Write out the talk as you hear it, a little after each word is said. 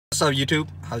What's up, YouTube?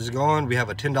 How's it going? We have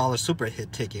a $10 super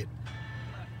hit ticket,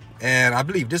 and I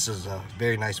believe this is a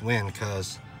very nice win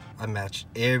because I matched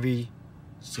every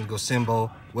single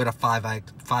symbol with a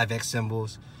 5x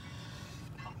symbols.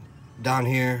 Down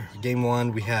here, game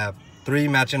 1, we have 3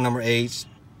 matching number 8s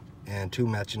and 2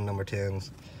 matching number 10s.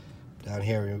 Down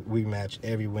here, we match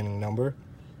every winning number,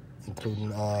 including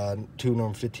 2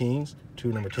 number 15s,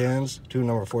 2 number 10s, 2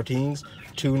 number 14s,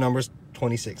 2 numbers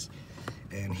 26.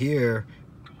 And here,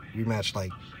 we match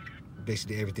like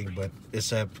basically everything, but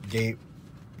except game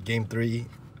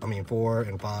 4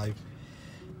 and 5,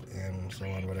 and so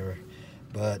on, whatever.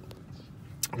 But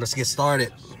let's get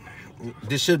started.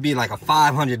 This should be like a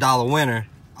 $500 winner.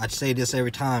 I'd say this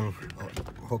every time.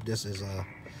 Hope this is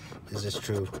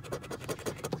true.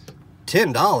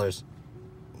 $10.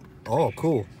 Oh,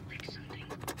 cool.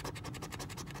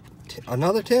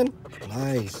 Another 10?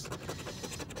 Nice.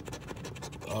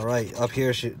 All right, up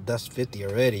here, that's 50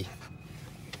 already.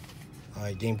 All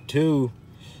right, game 2.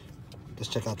 Let's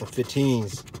check out the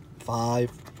 15s.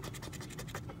 5,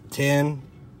 10.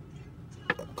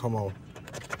 Come on.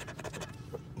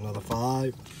 Another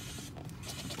 5.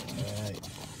 All right.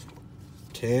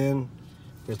 10.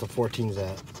 Where's the 14s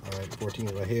at? All right,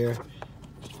 14s right here.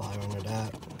 5 under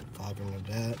that. 5 under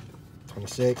that.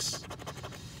 26.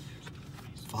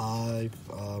 5.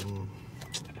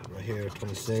 Right here,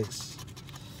 26.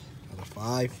 Another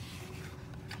 5.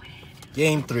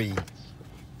 Game 3.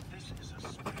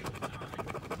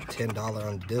 $10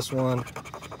 on this one.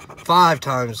 5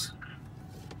 times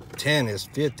 10 is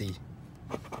 50.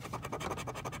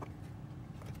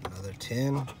 Another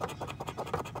 10.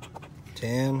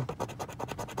 10.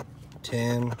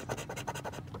 10.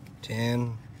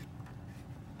 10.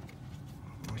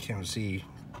 I can't see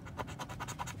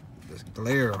this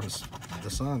glare on the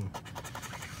sun.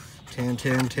 10,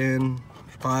 10, 10.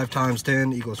 5 times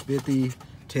 10 equals 50.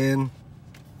 10.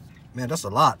 Man, that's a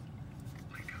lot.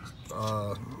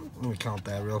 Let me count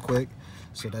that real quick.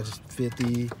 So that's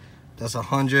 50. That's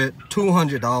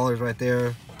 $200 right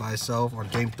there by itself on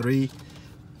game 3.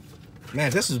 Man,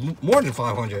 this is more than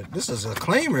 500. This is a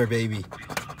claimer, baby.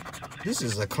 This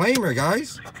is a claimer,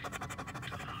 guys.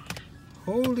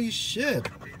 Holy shit.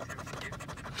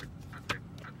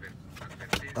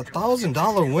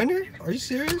 $1,000 winner? Are you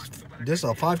serious? This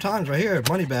is 5 times right here.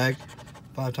 Money bag.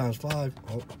 5 times 5.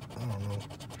 Oh, I don't know.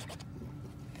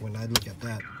 When I look at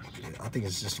that, I think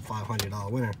it's just a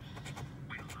 $500 winner.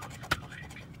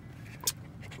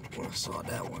 I saw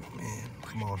that one, man.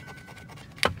 Come on.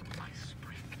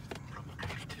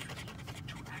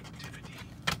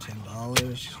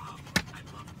 $10.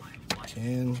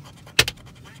 10.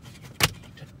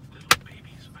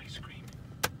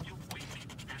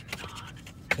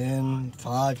 10.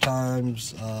 5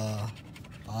 times 5.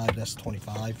 That's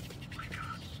 25.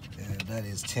 And that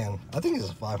is 10. I think it's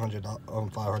a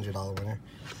 $500 winner.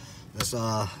 Let's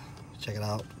check it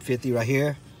out. 50 right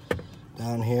here.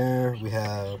 Down here we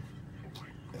have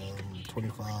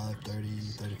 25, 30,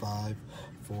 35,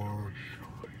 4.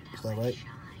 Is that right?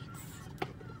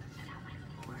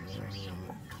 25,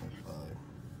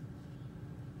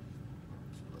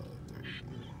 30,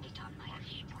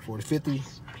 40, 50.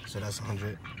 So that's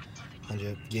 100.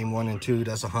 100. Game 1 and 2.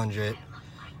 That's 100.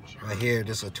 Right here,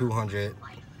 this is a 200.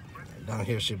 Down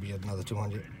here should be another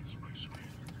 200.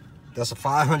 That's a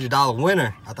 $500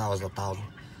 winner. I thought it was 1,000.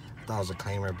 I thought it was a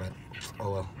claimer, but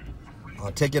oh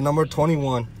well. Ticket number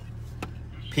 21.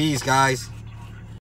 Peace, guys.